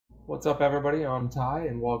What's up, everybody? I'm Ty,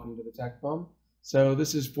 and welcome to the Tech Bum. So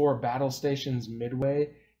this is for Battlestations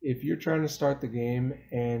Midway. If you're trying to start the game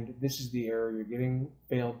and this is the error you're getting,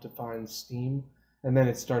 failed to find Steam, and then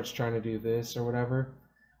it starts trying to do this or whatever,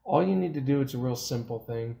 all you need to do, it's a real simple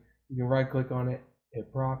thing. You can right-click on it,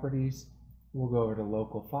 hit Properties. We'll go over to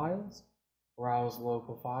Local Files, Browse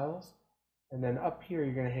Local Files, and then up here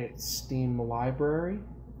you're going to hit Steam Library.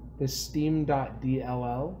 This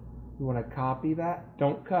steam.dll. You want to copy that.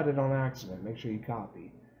 Don't cut it on accident. Make sure you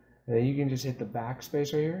copy. And then you can just hit the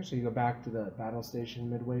backspace right here. So you go back to the Battlestation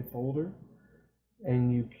Midway folder.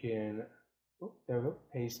 And you can, there we go,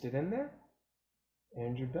 paste it in there.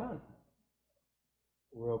 And you're done.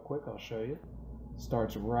 Real quick, I'll show you.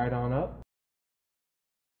 Starts right on up.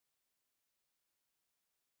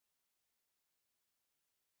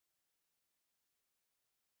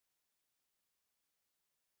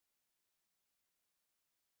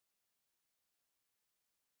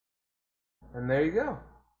 And there you go.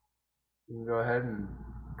 You can go ahead and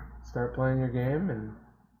start playing your game and,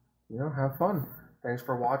 have fun. Thanks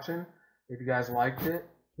for watching. If you guys liked it,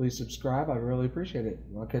 please subscribe. I really appreciate it.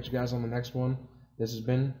 I'll catch you guys on the next one. This has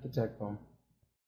been the Tech Bum.